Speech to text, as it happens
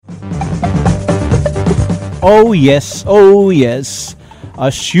Oh yes, oh yes.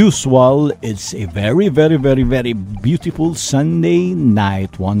 As usual, it's a very, very, very, very beautiful Sunday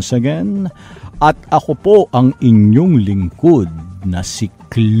night once again. At ako po ang inyong lingkod na si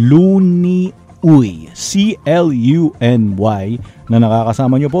Cluny Uy, C-L-U-N-Y, na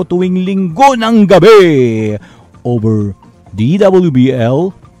nakakasama nyo po tuwing linggo ng gabi over DWBL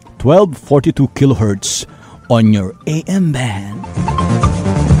 1242 kHz on your AM band.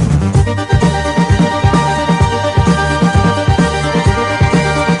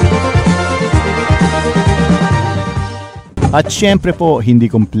 At syempre po,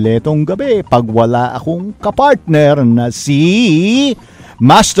 hindi kumpletong gabi pag wala akong kapartner na si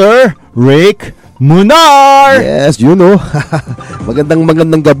Master Rick Munar. Yes, you know.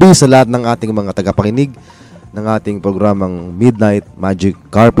 Magandang gabi sa lahat ng ating mga tagapakinig ng ating programang Midnight Magic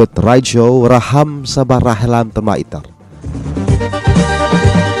Carpet Ride Show, Raham sa Barahalam Tamaitar.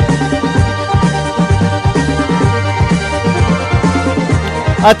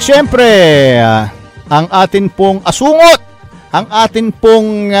 At syempre, ang atin pong asungot, ang atin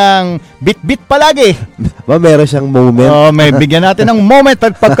pong bit-bit palagi. Ba, meron siyang moment. May bigyan natin ng moment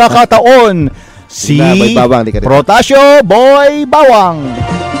at pagkakataon. Si Protasio Boy Bawang.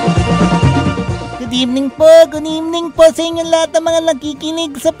 Good evening po sa inyo lahat ng mga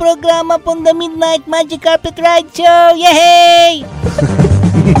nakikinig sa programa pong The Midnight Magic Carpet Ride Show. Yay!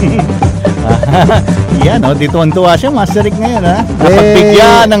 Yan, dito ang tuwa siya, Master Rick ngayon, ha?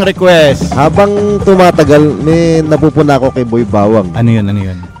 Napagbigyan ng request. Habang tumatagal, may napupuna ako kay Boy Bawang. Ano yun?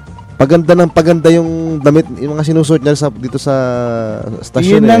 Paganda yung damit, yung mga sinusuot niya dito sa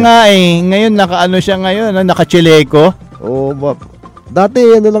stasyon. Yun na nga eh. Ngayon, naka-ano siya ngayon, naka-chileko. Oo, dati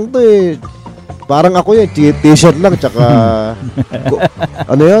ano lang to eh. Parang ako yun, t-shirt lang, tsaka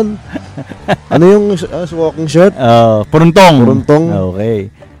ano yun? Ano yung walking shirt? Puruntong.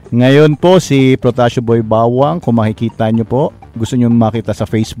 Okay. Ngayon po si Protasio Boy Bawang, kung makikita nyo po, gusto nyo makita sa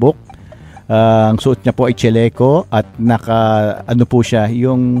Facebook, ang suot niya po ay chaleco at ano po siya,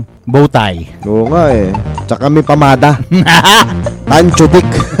 yung bow tie. Oo nga eh. Tsaka may pamada. Tanchodik.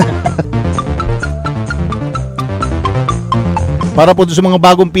 Para po sa mga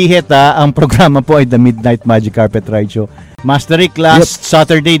bagong pihit, ang programa po ay The Midnight Magic Carpet Ride Show. Master Rick, last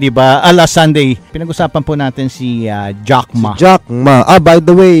Saturday, di ba? Last Sunday, pinag-usapan po natin si Jack Ma. Si Jack Ma. By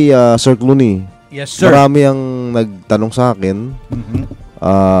the way, Sir Cluny. Yes, sir. Marami ang nagtanong sa akin. Mm-hmm.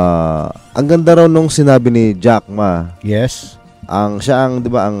 Ang ganda raw nung sinabi ni Jack Ma. Yes. Siya ang,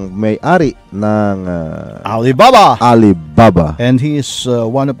 di ba, ang may-ari ng Alibaba. And he is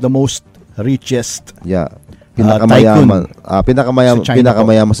one of the most richest. Yeah. Pinakamayaman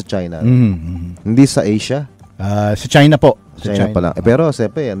sa China. Mm-hmm. Hindi sa Asia. Sa China po. Sa China pa lang. Pero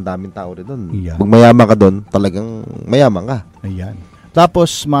siyempre, ang daming tao rin doon. Yeah. Pag mayaman ka doon, talagang mayaman ka. Ayan.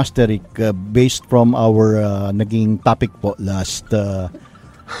 Tapos, Master Rick, based from our naging topic po last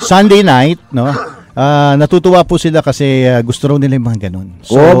Sunday night, no? Natutuwa po sila kasi gusto raw nila yung mga ganun.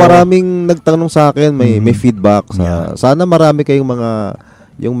 So, maraming nagtanong sa akin, may feedback. Sana marami kayong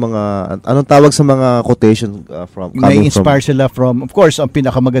anong tawag sa mga quotation may inspire sila from, of course, ang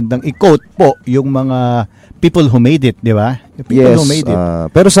pinakamagandang i-quote po yung mga people who made it, di ba? Who made it.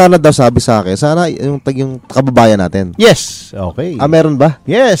 Pero sana daw, sabi sa akin, sana yung kababayan natin. Yes, okay. Meron ba?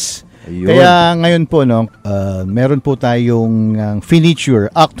 Yes. Ayun. Kaya ngayon po, meron po tayong feature.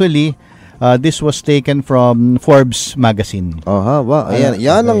 Actually, this was taken from Forbes magazine. Ayan,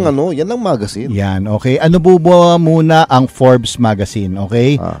 yan ang magazine. Yan, okay. Ano po ba muna ang Forbes magazine,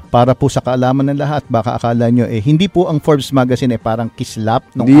 okay? Para po sa kaalaman ng lahat, baka akala nyo, hindi po ang Forbes magazine parang kislap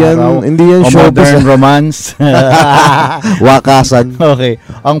nung araw. Hindi yan modern romance. Wakasan. Okay.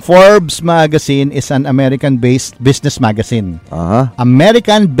 Ang Forbes magazine is an American-based business magazine.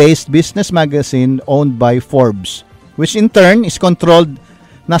 American-based business magazine owned by Forbes, which in turn is controlled.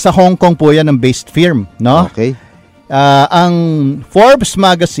 Nasa Hong Kong po yan ang based firm, no? Okay. Ang Forbes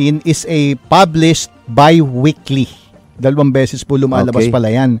magazine is a published bi-weekly. 2 beses po lumalabas pala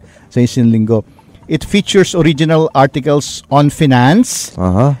yan sa isang linggo. It features original articles on finance,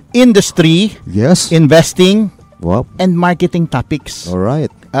 industry, investing, and marketing topics.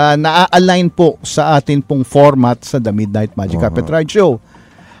 Alright. Na-align po sa atin pong format sa The Midnight Magic Carpet Ride Show.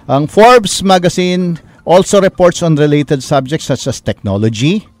 Ang Forbes magazine also reports on related subjects such as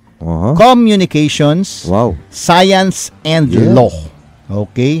technology, communications, science, and law.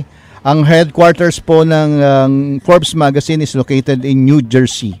 Okay? Ang headquarters po ng Forbes magazine is located in New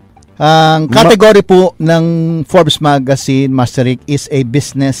Jersey. Ang category po ng Forbes magazine, Master Rick, is a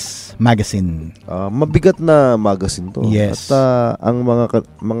business magazine. Mabigat na magazine to. Yes. At ang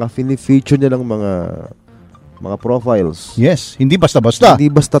mga feature niya ng mga profiles. Yes, hindi basta-basta.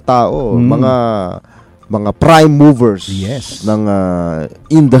 Hindi basta tao. mga prime movers Yes. ng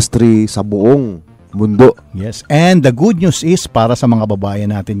industry sa buong mundo. Yes. And the good news is para sa mga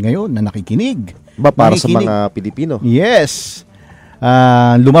babayan natin ngayon na nakikinig. Para sa mga Pilipino. Yes.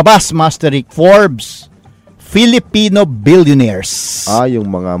 Lumabas, Master Rick, Forbes, Filipino Billionaires.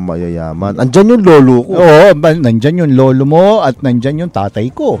 Yung mga mayayaman. Andyan yung lolo ko. Oo, nandyan yung lolo mo at nandyan yung tatay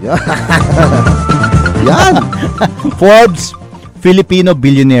ko. Yan. Forbes, Filipino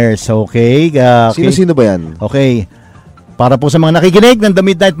Billionaires. Okay. Sino-sino ba yan? Okay. Para po sa mga nakikinig ng The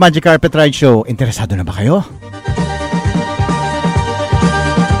Midnight Magic Carpet Ride Show, interesado na ba kayo?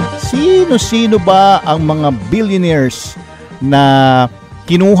 Sino-sino ba ang mga billionaires na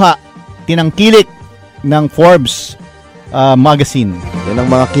kinuha, tinangkilik ng Forbes magazine? Yan ang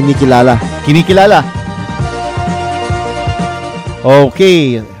mga kinikilala.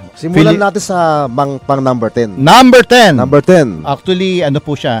 Okay. Simulan natin sa pang number 10. Number 10. Number 10. Actually, ano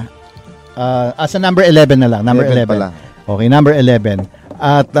po siya? As a number 11 na lang. Number 11. Pala. Okay, number 11.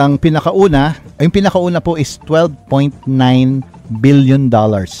 At yung pinakauna po is $12.9 billion.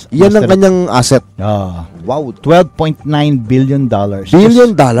 Yan ang kanyang asset. Wow. $12.9 billion.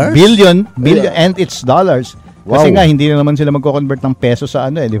 Billion dollars? Billion, and it's dollars. Wow. Kasi nga, hindi na naman sila magko-convert ng peso sa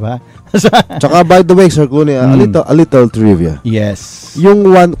di ba? Tsaka by the way, Sir Clooney, a little trivia. Yes.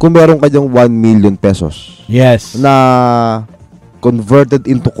 Kung meron kayong 1 million pesos. Yes. Na converted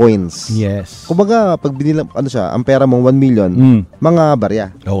into coins. Yes. Kumbaga, pag binilang, ang pera mong 1 million, mga barya.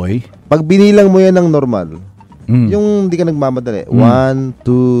 Okay. Pag binilang mo yan ng normal, yung hindi ka nagmamadali, 1,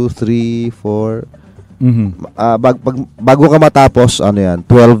 2, 3, 4, bago ka matapos, 12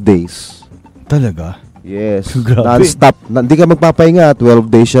 days. Talaga? Yes. Grabe. Non-stop. Hindi ka magpapahinga, 12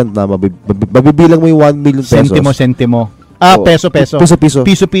 days yan, na mabibilang mo yung 1 million pesos. Sentimo. Peso.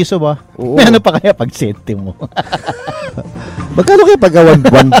 Piso ba? Oo. Ano pa kaya pag sentimo? Magkano kaya pag $1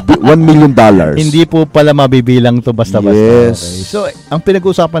 million? Hindi po pala mabibilang to basta-basta. Yes. Okay. So, ang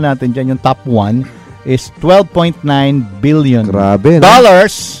pinag-uusapan natin dyan, yung top 1 is $12.9 billion. Grabe, no?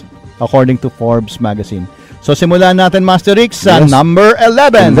 Dollars, according to Forbes magazine. So, simulan natin, Master Rick, sa number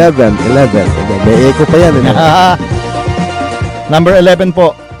 11. 11. May echo pa yan. Number 11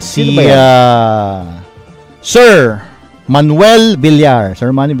 po, si Sir Manuel Villar. Sir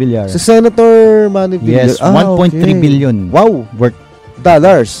Manny Villar. Si Senator Manny Villar. Yes, 1.3 billion. Wow. Worth.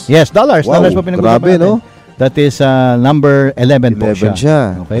 Dollars. Yes, dollars. Wow. Dollars po pinag-usapan Grabe, natin. no? That is number 11 po 11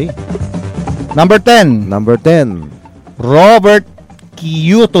 siya. Okay. Number 10. Number 10. Robert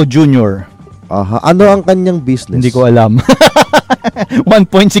Kyoto Jr. Ano ang kanyang business? Hindi ko alam.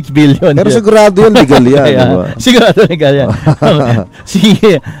 1.6 billion. Pero sigurado yun, legal yan. Diba? Sigurado legal yan. Si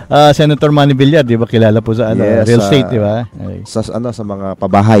Senator Manny Villar, di ba, kilala po sa real estate, di ba? Okay. Sa mga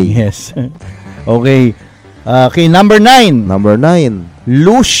pabahay. Yes. Okay. Okay, number 9. Number 9.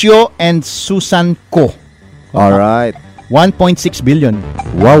 Lucio and Susan Co. Alright. 1.6 billion.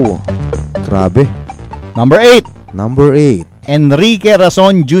 Wow. Grabe. Number 8. Number 8. Enrique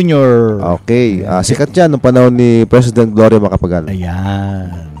Razon Jr. Okay. Sikat yan nung panahon ni President Gloria Macapagal.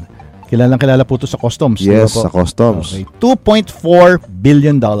 Ayan. Kilala po ito sa customs. Yes, diba po? sa customs. Okay. $2.4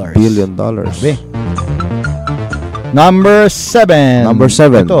 billion. Billion dollars. Grabe. Number 7. Number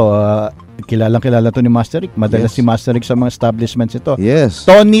 7. Ito, kilala to ni Master Rick. Madalas Yes. si Master Rick sa mga establishments ito. Yes.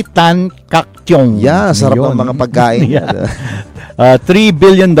 Tonite Kaktyong. Yeah, sarap ng mga pagkain. Yeah. $3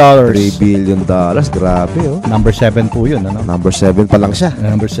 billion. $3 billion. Grabe, oh. Number 7 po yun. Ano? Number 7 pa lang siya.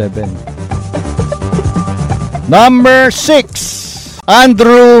 Number 7. Number 6.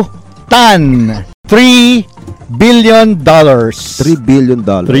 Andrew Tan. $3 billion. $3 billion.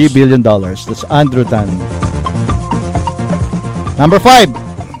 $3 billion. That's Andrew Tan. Number 5.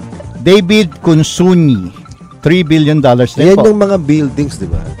 David Consunyi. $3 billion din Yan po. yung mga buildings, di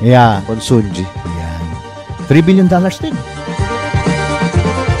ba? Yeah. Consunji. Yan. $3 billion din.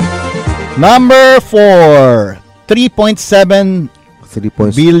 Number 4. $3.7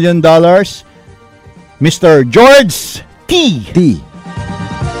 billion. Mr. George T.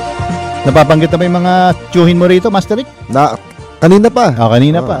 Napapanggit na ba yung mga tsuhin mo rito, Master Rick? Kanina pa.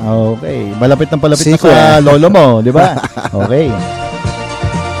 Kanina pa. Okay. Malapit na Siko, sa lolo mo, di ba? Okay.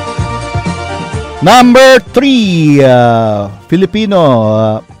 Number 3, Filipino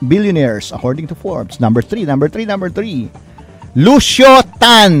billionaires according to Forbes. Number 3. Lucio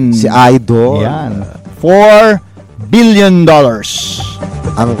Tan. Si Idol. Yan. $4 billion.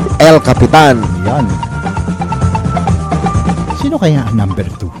 Ang El Capitan. Yan. Sino kaya ang number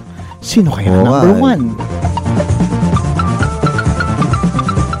 2? Sino kaya ang number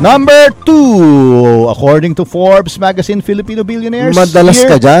 1? Number 2, according to Forbes magazine, Filipino Billionaires. Madalas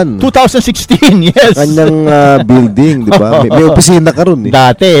year ka dyan. 2016, yes. Kanyang building, di ba? May opisina ka ron eh.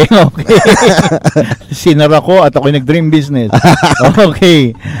 Dati, okay. Sinara ko at ako'y nag-dream business.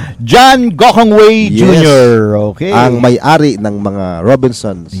 Okay. John Gokongwei Yes. Jr. Okay. Ang may-ari ng mga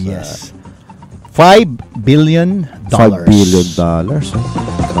Robinsons. Yes. $5 billion. $5 billion.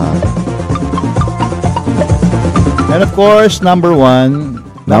 Grabe. And of course, number 1.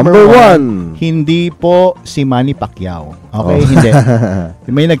 Number one. Hindi po si Manny Pacquiao. Okay, Oh. hindi.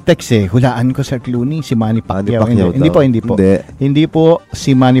 May nag-text hulaan ko Sir Clooney, si Manny Pacquiao. Pacquiao Hindi daw. po. Hindi. Hindi po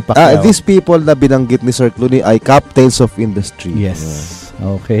si Manny Pacquiao. These people na binanggit ni Sir Clooney ay captains of industry. Yes.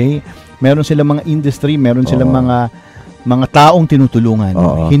 Okay. Meron silang mga industry, meron silang mga taong tinutulungan.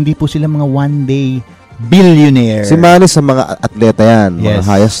 Hindi po sila mga one-day billionaire. Si Manny sa mga atleta yan, Yes. mga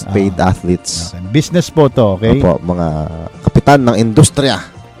highest paid athletes. Okay. Business po to, okay? Opo, mga kapitan ng industriya.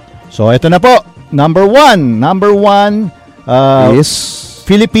 So, ito na po. Number 1. Number 1 Is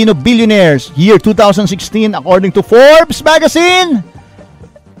Filipino Billionaires year 2016 according to Forbes magazine.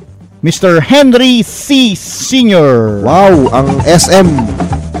 Mr. Henry C. Sr. wow, ang SM.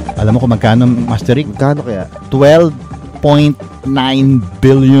 Alam mo kung magkano, Master Rick? Magkano kaya? $12.9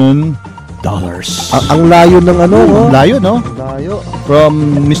 billion. Ang layo ng ano, oh. Layo, no? Layo.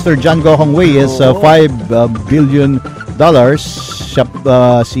 From Mr. John Gokongwei is $5 billion. Siya,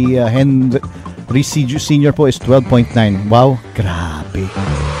 si Henry C. Sr. po is 12.9. Wow, grabe.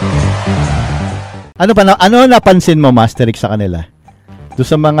 Ano napansin mo, Master Rick, sa kanila? Doon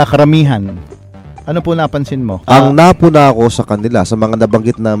sa mga karamihan. Ano po napansin mo? Ang napuna ako sa kanila, sa mga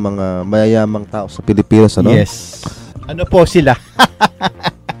nabanggit na mga mayayamang tao sa Pilipinas, ano? Yes. Ano po sila?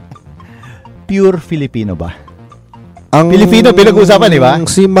 Pure Filipino ba? Ang Filipino, pinag-uusapan, di ba?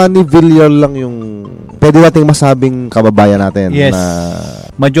 Si Manny Villar lang yung pwede nating masabing kababayan natin. Yes. Na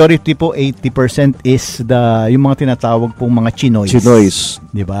Majority po, 80% is yung mga tinatawag pong mga Chinoys. Chinoys.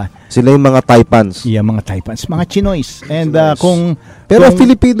 Di ba? Sila yung mga Taipans. Yeah, mga Taipans. Mga Chinoys. And Chinoys. Pero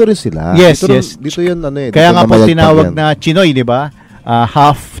Filipino rin sila. Yes, dito, yes. Dito yun, ano eh. Kaya dito nga po namayagpag tinawag yan. na Chinoy, di ba?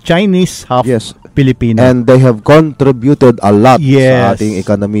 Half Chinese, half Yes. Filipino. And they have contributed a lot Yes. sa ating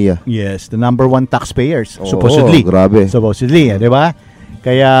ekonomiya. Yes, the number 1 taxpayers, Oo, supposedly. grabe. Supposedly, di ba?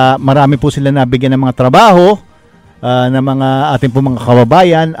 Kaya marami po sila nabigyan ng mga trabaho ng mga ating po mga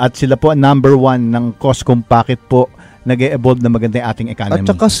kababayan at sila po ang number 1 ng cause kung bakit po nag-e-evolve na maganda yung ating economy. At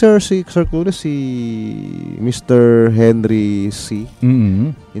saka Sir Clooney, si Mr. Henry C.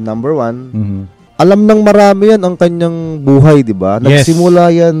 Mm-hmm. Yung number 1. Mm-hmm. Alam ng marami yan ang kanyang buhay, di ba? Yes. Nagsimula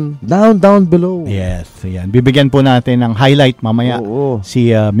yan down below. Yes, yan. Bibigyan po natin ng highlight mamaya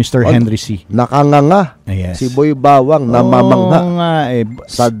si Mr. Henry C. Nakanganga. Yes. Si Boy Bawang namamangha Oo nga,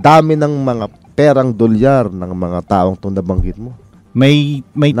 sa dami ng mga perang dolyar ng mga taong itong nabanggit mo. May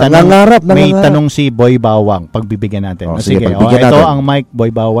Nangangarap. tanong si Boy Bawang pagbibigyan natin. Sige, pagbigyan ito natin. ang mic, Boy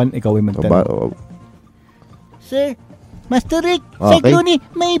Bawang, ikaw ay magtanong. Sir, Master Rick, Okay. Sir Clooney,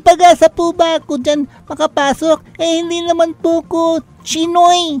 may pag-asa po ba ako dyan makapasok? Hindi naman po ko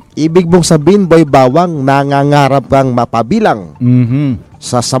Chinoy. Ibig mong sabihin, Boy Bawang, nangangarap kang mapabilang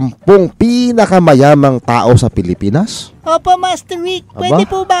sa 10 pinakamayamang tao sa Pilipinas? Opo, Master Rick, pwede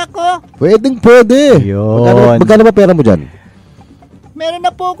po ba ako? Pwede. Yun. Magkano ba pera mo dyan? Meron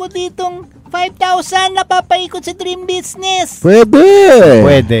na po ako ditong 5,000 na papaikot sa dream business. Pwede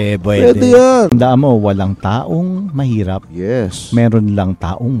Pwede yan. Tandaan mo, walang taong mahirap. Yes. Meron lang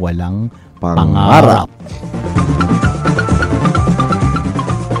taong walang Pangarap.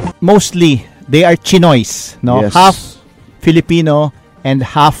 Mostly, they are Chinoys, no? Yes. Half Filipino and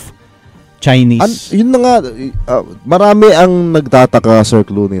half Chinese. Yun na nga, marami ang nagtataka, Sir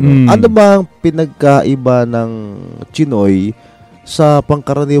Clooney. No? Ano ba ang pinagkaiba ng Chinoy sa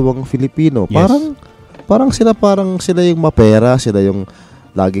pangkaraniwang Filipino? Yes. Parang sila yung mapera, sila yung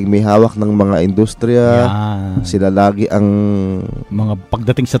laging may hawak ng mga industriya. Yan. Sila lagi ang Mga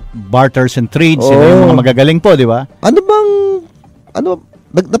pagdating sa barters and trades, sila yung mga magagaling po, di ba?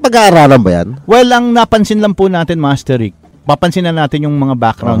 Napag-aaralan ba yan? Well, ang napansin lang po natin, Master Rick, papansin na natin yung mga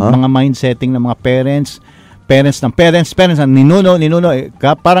background, mga mindsetting ng mga parents ng ninuno,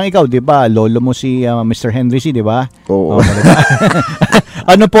 parang ikaw, 'di ba? Lolo mo si Mr. Henry C, 'di ba? Oo. Diba?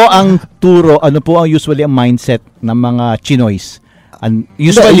 Ano po ang usually ang mindset ng mga Chinoys?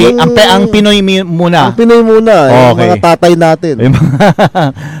 Usually ang Pinoy muna. Ang Pinoy muna, yung Okay. mga tatay natin. Yung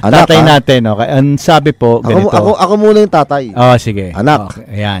Anak, tatay natin, okay. Ang sabi po ganito. Ako muna yung tatay. Oh, sige. Anak.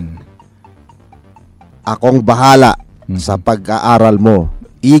 Okay, ayan. Akong bahala sa pag-aaral mo.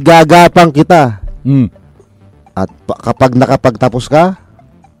 Igagapang kita. At kapag nakapagtapos ka,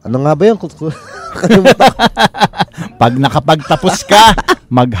 ano nga ba yun? Kalimutan ko. Pag nakapagtapos ka,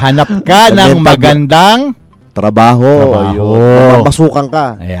 maghanap ka ng magandang Trabaho. Yun. Masukan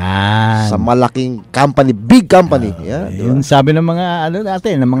ka. Ayan. Sa malaking company, big company. Yan, Yun sabi ng mga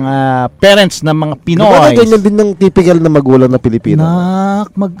natin, ng mga parents ng mga Pinoy. Diba ganyan din ng typical na magulang na Pilipino?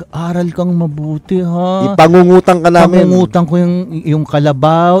 Nak, mag-aral kang mabuti ha. Ipangungutang ka namin. Pangungutang ko yung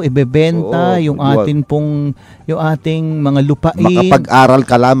kalabaw, ibebenta, yung ating mga lupain. Makapag-aral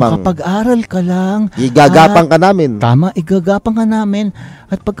ka lamang. Makapag-aral ka lang. Igagapang ka namin. Tama, igagapang ka namin.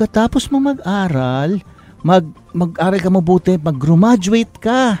 At pagkatapos mo mag-aral, mag-aral ka mabuti, mag-graduate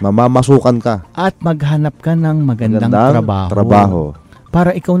ka. Mamamasukan ka. At maghanap ka ng magandang trabaho.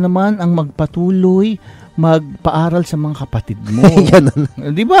 Para ikaw naman ang magpatuloy, magpaaral sa mga kapatid mo. Ganun.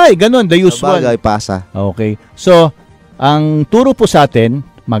 Di ba? Ganun, the usual. Sabagay, pasa. Okay. So, ang turo po sa atin,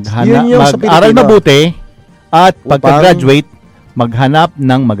 mag-aral mabuti, at pagka-graduate, maghanap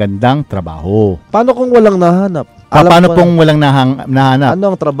ng magandang trabaho. Paano kung walang nahanap? Paano pong walang nahanap?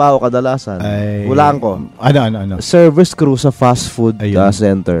 Ano ang trabaho kadalasan? Hulaan ko. Ano? Service crew sa fast food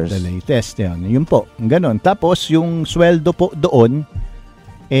centers. The latest. Yun po. Ganon. Tapos, yung sweldo po doon,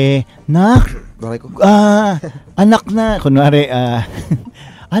 anak na, kunwari,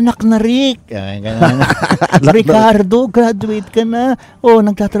 anak na Rick. Ricardo, graduate ka na.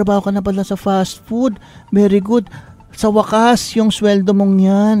 Nagtatrabaho ka na pala sa fast food. Very good. Sa wakas, yung sweldo mong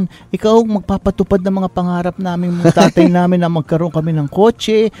yan, ikaw magpapatupad ng mga pangarap namin, mga tatay namin na magkaroon kami ng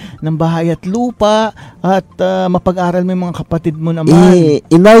kotse, ng bahay at lupa, at mapag-aral mo yung mga kapatid mo naman.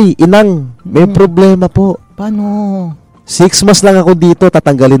 Inang, may problema po. Paano? 6 months lang ako dito,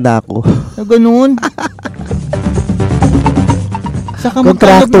 tatanggalin na ako. Ganun? Saka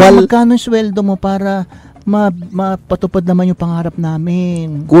magkano yung sweldo mo para mapatupad naman yung pangarap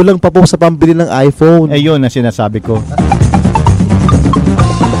namin. Kulang pa po sa pambili ng iPhone. Yun na sinasabi ko.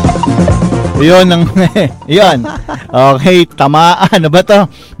 Yun. Okay, tamaan. Ano ba to?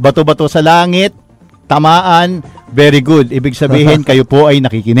 Bato-bato sa langit. Tamaan. Very good. Ibig sabihin, kayo po ay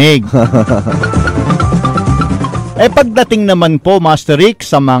nakikinig. Pagdating naman po, Master Rick,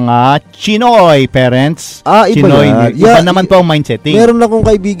 sa mga Chinoy parents. Iba naman po ang mindsetting. Meron akong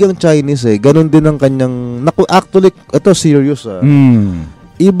kaibigang Chinese Ganon din ang kanyang, actually, ito serious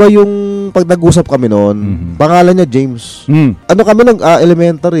Iba yung pag nag-usap kami noon, pangalan niya James. Ano kami nung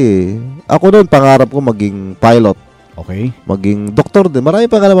elementary Ako noon, pangarap ko maging pilot. Okay. Maging doktor din.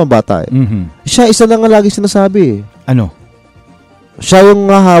 Marami pa ka naman bata Siya, isa lang ang lagi sinasabi. Ano? Siya yung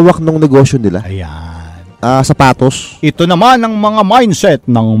hawak ng negosyo nila. Ayan. Sapatos. Ito naman ang mga mindset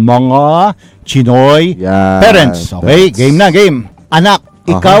ng mga Chinoy parents. Okay, game na game. Anak,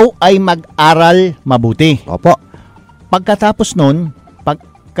 ikaw ay mag-aral mabuti. Opo. Pagkatapos nun,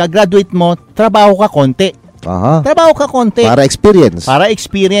 pagka-graduate mo, trabaho ka konti. Trabaho ka konti. Para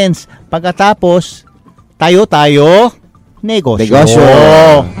experience. Pagkatapos, tayo, negosyo.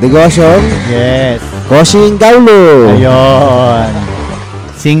 Negosyo? Yes. Koshing Gaulo. Ayun.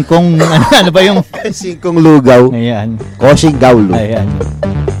 Singkong, ano ba yung? Singkong lugaw. Ayan. Koshing Gaulo. Ayan.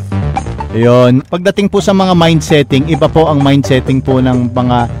 Ayun. Pagdating po sa mga mindsetting, iba po ang mindsetting po ng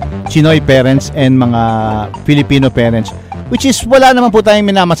mga Chinoy parents and mga Filipino parents. Which is, wala naman po tayong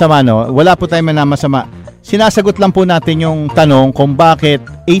minamasama, no? Wala po tayong minamasama. Sinasagot lang po natin yung tanong kung bakit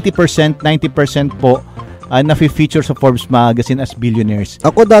 80%, 90% po na-feature sa Forbes magazine as billionaires.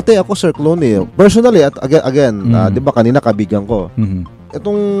 Ako Sir Clone. Personally, at again, di ba kanina kabigan ko,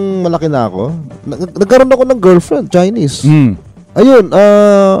 itong malaki na ako, nagkaroon ako ng girlfriend, Chinese. Ayun,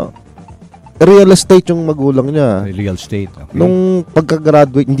 real estate yung magulang niya. Real estate, okay. Nung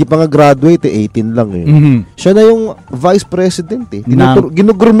pagka-graduate, hindi pa nga graduate, 18 lang Siya na yung vice president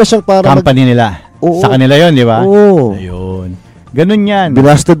Ginugroom na siyang para company nila. Oo. Sa kanila yun, di ba? Oo. Ayun. Ganun yan.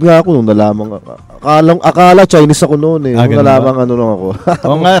 Binasted nga ako nung nalamang. Akala Chinese ako noon Nung nalamang ano lang ako.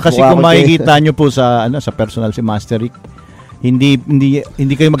 Oo nga, kasi kung makikita nyo po sa personal si Master Rick, hindi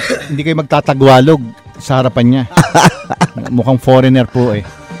kayo magtatagwalog sa harapan niya. Mukhang foreigner po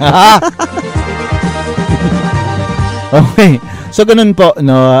Okay. So ganun po,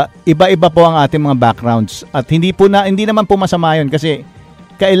 no, iba-iba po ang ating mga backgrounds at hindi naman po masama 'yon kasi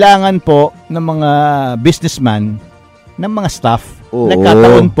kailangan po ng mga businessman, ng mga staff,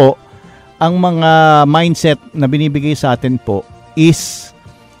 nagkataon po ang mga mindset na binibigay sa atin po is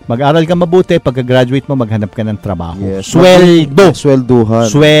mag-aral ka mabuti, pagka-graduate mo, maghanap ka ng trabaho. Yes. Sweldo.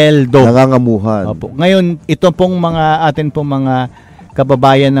 Nangangamuhan. Opo. Ngayon, ito pong atin pong mga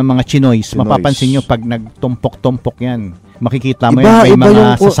kababayan ng mga Chinoys, mapapansin nyo pag nagtumpok-tumpok yan. Makikita mo may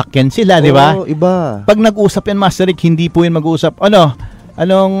mga sasakyan sila, di ba? Iba. Pag nag-usap yan, Master Rick, hindi po yan mag-usap.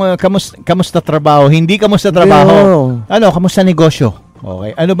 Anong, kamusta trabaho? Hindi kamusta trabaho. Yeah. Kamusta negosyo?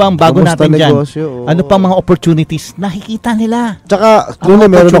 Okay. Ano bang bago Kamusta natin dyan? negosyo? Oo. Ano pang mga opportunities nakikita nila? Tsaka, Ano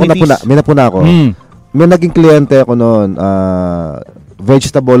meron ako opportunities? may napuna ako. May naging kliyente ako noon,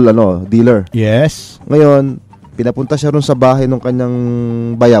 vegetable dealer. Yes. Ngayon, pinapunta siya ron sa bahay ng kanyang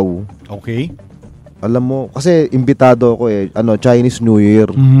bayaw. Okay. Alam mo, kasi imbitado ako Chinese New Year.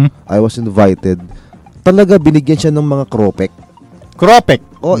 I was invited. Talaga binigyan siya ng mga kropek. Kropek.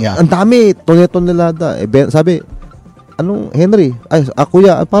 Ang dami, tonelada. Sabi, Henry?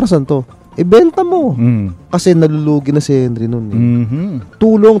 Kuya, para saan to? Benta mo. Kasi nalulugi na si Henry noon.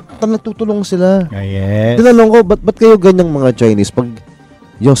 Tutulong sila. Yes. Tinanong ko, ba't kayo ganyang mga Chinese? Pag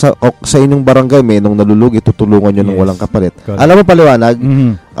yung sa inyong barangay may nung nalulugi, tutulungan nyo ng walang kapalit. Correct. Alam mo paliwanag?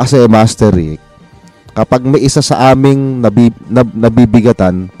 Kasi Master Rick, kapag may isa sa aming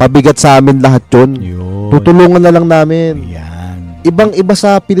nabibigatan, pabigat sa amin lahat yun. Tutulungan na lang namin. Yan. Ibang-iba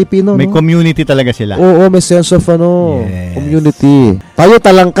sa Pilipino. May community talaga sila. Oo, may sense of Yes. community. Tayo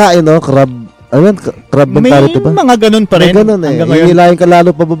talangka, crab. Crab mentality ba? May mga ganun pa rin. May ganun Hinilayin ka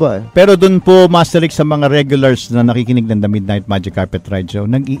lalo pababa Pero dun po, Master Rick, sa mga regulars na nakikinig ng The Midnight Magic Carpet Ride Show,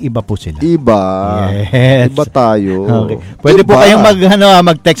 nag-iiba po sila. Iba. Yes. Iba tayo. Okay. Pwede po kayong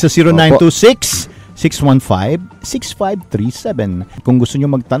mag-text sa 0926-615-6537 kung gusto nyo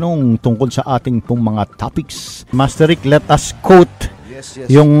magtanong tungkol sa ating pong mga topics. Master Rick, let us quote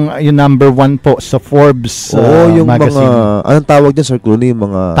yung number 1 po sa Forbes yung magazine. Mga, anong tawag dyan, Sir Clooney?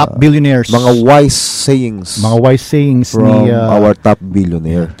 Mga top billionaires. Mga wise sayings. Mga wise sayings from our top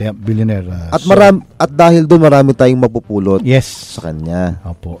billionaire. Billionaire. At dahil doon marami tayong mapupulot sa kanya.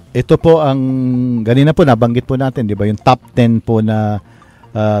 Opo. Ito po ang, ganina po nabanggit po natin, di ba? Yung top 10 po na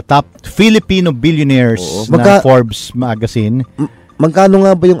top Filipino billionaires na Forbes magazine. Magkano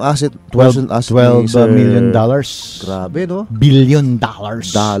nga ba yung asset? $12 million. Grabe, no? $billion.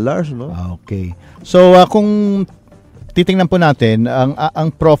 No? Okay. So, kung titingnan po natin, ang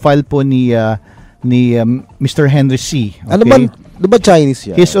profile po ni Mr. Henry C. Okay? Ano ba? Di ba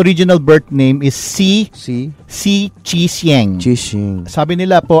Chinese yan? His original birth name is Si Chi Xiang. Sabi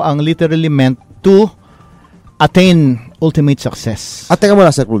nila po, ang literally meant to attain ultimate success. Teka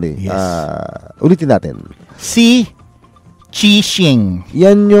muna, Sir Kuli. Yes. Ulitin natin. Si Chi Xiang.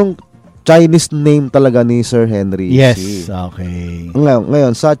 Yan yung Chinese name talaga ni Sir Henry. Yes, okay.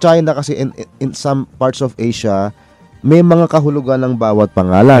 Ngayon, sa China kasi in some parts of Asia, may mga kahulugan ng bawat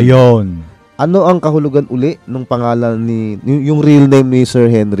pangalan. Ayun. Ano ang kahulugan uli ng pangalan yung real name ni Sir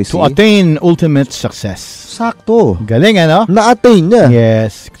Henry C? To attain ultimate success. Sakto. Galing, ano? Na-attain niya.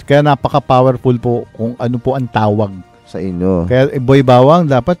 Yes. Kaya napaka-powerful po kung ano po ang tawag sa inyo. Kaya boy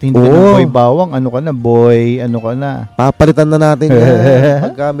bawang, dapat hindi na boy bawang. Ano ka na? Boy, ano ka na? Papalitan na natin yan.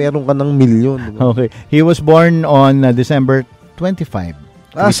 Pagka meron ka ng milyon. Okay. He was born on December 25.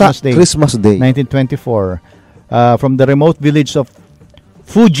 Christmas Day. 1924. From the remote village of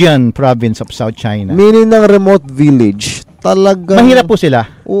Fujian province of South China. Meaning ng remote village, talaga. Mahirap po sila.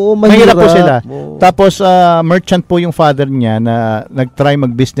 Oo, mahirap po sila. Tapos, merchant po yung father niya na nag-try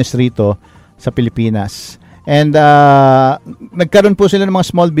mag-business rito sa Pilipinas. And nagkaroon po sila ng mga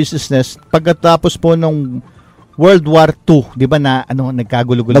small businesses pagkatapos po nung World War II, 'di ba na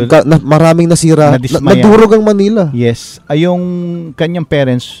nagkagulo-gulo. Maraming nasira. Nadurog ang Manila. Yes, yung kanyang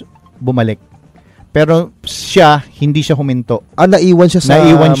parents bumalik. Pero siya hindi siya huminto. Naiwan siya sa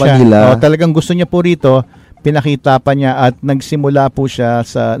Manila. Talagang gusto niya po rito. Pinakita pa niya at nagsimula po siya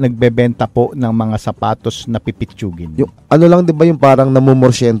sa nagbebenta po ng mga sapatos na pipitsugin. Yung lang 'di ba yung parang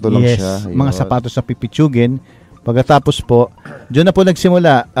namumorsyento lang siya. Yes, mga sapatos na pipitsugin. Pagkatapos po, doon na po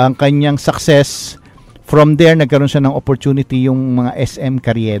nagsimula ang kanyang success. From there nagkaroon siya ng opportunity yung mga SM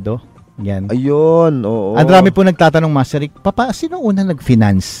Carriedo. Yan. Ayun, oo. Ang dami po nagtatanong, Master Rick, Papa, sino unang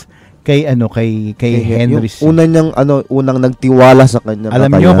nag-finance kay Henry C? Unang nagtiwala sa kanya.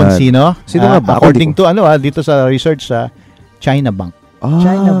 Alam niyo kung sino? Sino nga ba? According to dito sa research sa China Bank.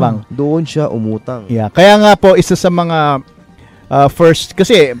 China Bank. Doon siya umutang. Yeah, kaya nga po isa sa mga first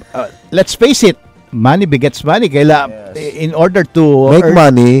kasi let's face it, money begets money. In order to make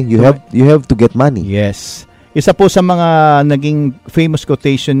money, you have to get money. Yes. Isa po sa mga naging famous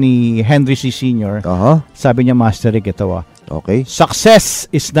quotation ni Henry C. Sr. Sabi niya, Master Rick, ito Okay.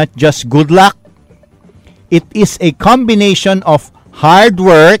 Success is not just good luck. It is a combination of hard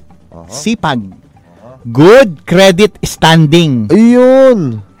work, sipag, good credit standing.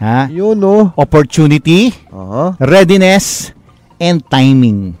 Ayun. Yun, opportunity, readiness, and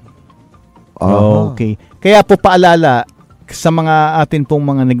timing. Okay. Kaya po paalala sa mga atin pong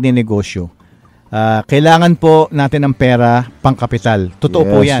mga nagnenegosyo, kailangan po natin ng pera pangkapital. Totoo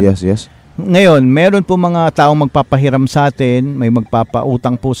po yan. Yes. Ngayon, meron po mga taong magpapahiram sa atin, may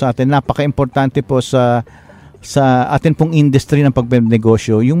magpapautang po sa atin. Napaka-importante po sa sa atin pong industry ng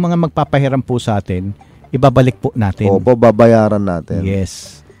pagnegosyo, yung mga magpapahiram po sa atin, ibabalik po natin. Opo, babayaran natin.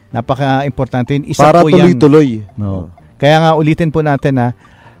 Yes. Napaka-importante. Isa Para po yan. tuloy-tuloy. No. Kaya nga ulitin po natin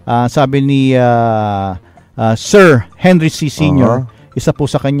sabi ni Sir Henry C. Sr., isa po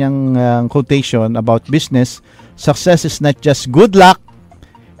sa kanyang quotation about business, success is not just good luck,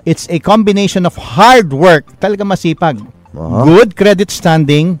 it's a combination of hard work, talaga masipag, good credit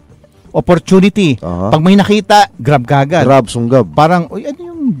standing, opportunity. Pag may nakita, grab kagad. Grab, sunggab. Parang, ano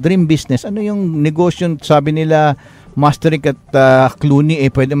yung dream business? Ano yung negosyo? Sabi nila, Mastering at Clooney,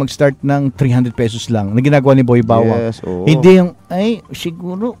 pwede mag-start ng 300 pesos lang na ginagawa ni Boy Bawang. Yes, oo. Hindi yung,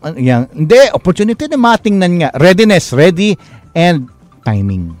 siguro, hindi, opportunity na matingnan nga. Readiness, ready, and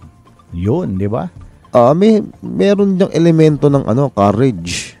timing. Yun, di ba? Meron diyang elemento ng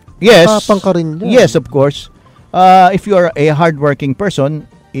courage. Yes. Tapang ka rin dyan. Yes, of course. If you are a hardworking person,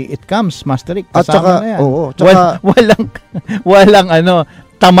 it comes, Master Rick. At saka, na yan. Tsaka, walang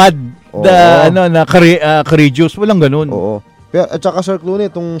tamad na courageous. Walang ganun. Oo. At saka, Sir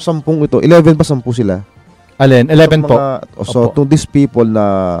Clooney, itong 10 ito, 11 pa 10 sila. Alin? 11 po. So, to these people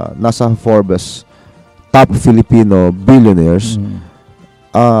na nasa Forbes top Filipino billionaires,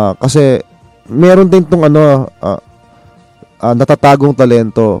 kasi meron din itong natatagong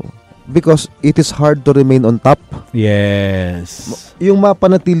talento because it is hard to remain on top. Yes. Yung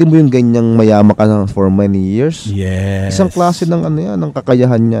mapanatili mo yung ganyang mayaman ka for many years. Yes. Isang klase ng ng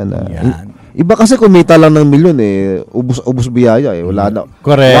kakayahan niya na. Yan. Iba kasi kumita lang ng milyon ubos biyaya Wala na.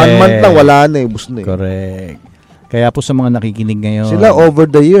 Correct. 1 month lang wala na ubos na Correct. Kaya po sa mga nakikinig ngayon. Sila over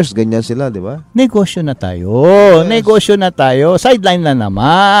the years ganyan sila, di ba? Negosyo na tayo. Yes. Negosyo na tayo. Sideline na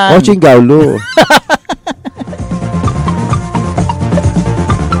naman. Coaching gaulo.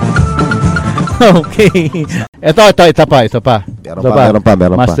 Okay. Ito pa. Meron pa.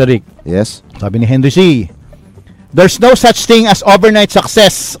 Master Rick. Yes. Sabi ni Henry C. There's no such thing as overnight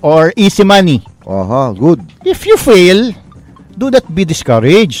success or easy money. Good. If you fail, do not be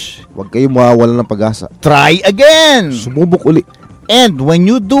discouraged. Huwag kayo mawawalan ng pag-asa. Try again. Sumubok uli. And when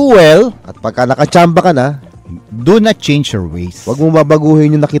you do well, at pagka nakachamba ka na, do not change your ways. Huwag mo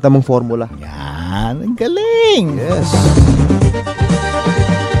babaguhin yung nakita mong formula. Yan. Ang galing. Yes.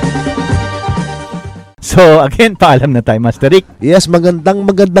 So, again, paalam na tayo, Master Rick. Yes,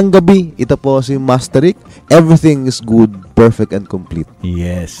 magandang gabi. Ito po si Master Rick. Everything is good, perfect, and complete.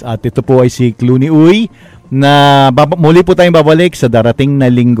 Yes. At ito po ay si Clooney Uy na muli po tayong babalik sa darating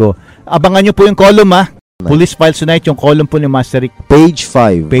na linggo. Abangan nyo po yung column, Police Files Tonight, yung column po ni Master Rick. Page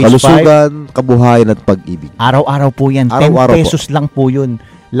 5. Kalusugan, kabuhayan, at pag-ibig. Araw-araw po yan. Araw-araw 10 pesos lang po yun.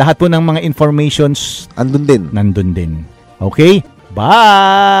 Lahat po ng mga informations nandun din. Okay?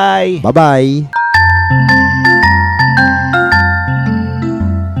 Bye! Bye-bye!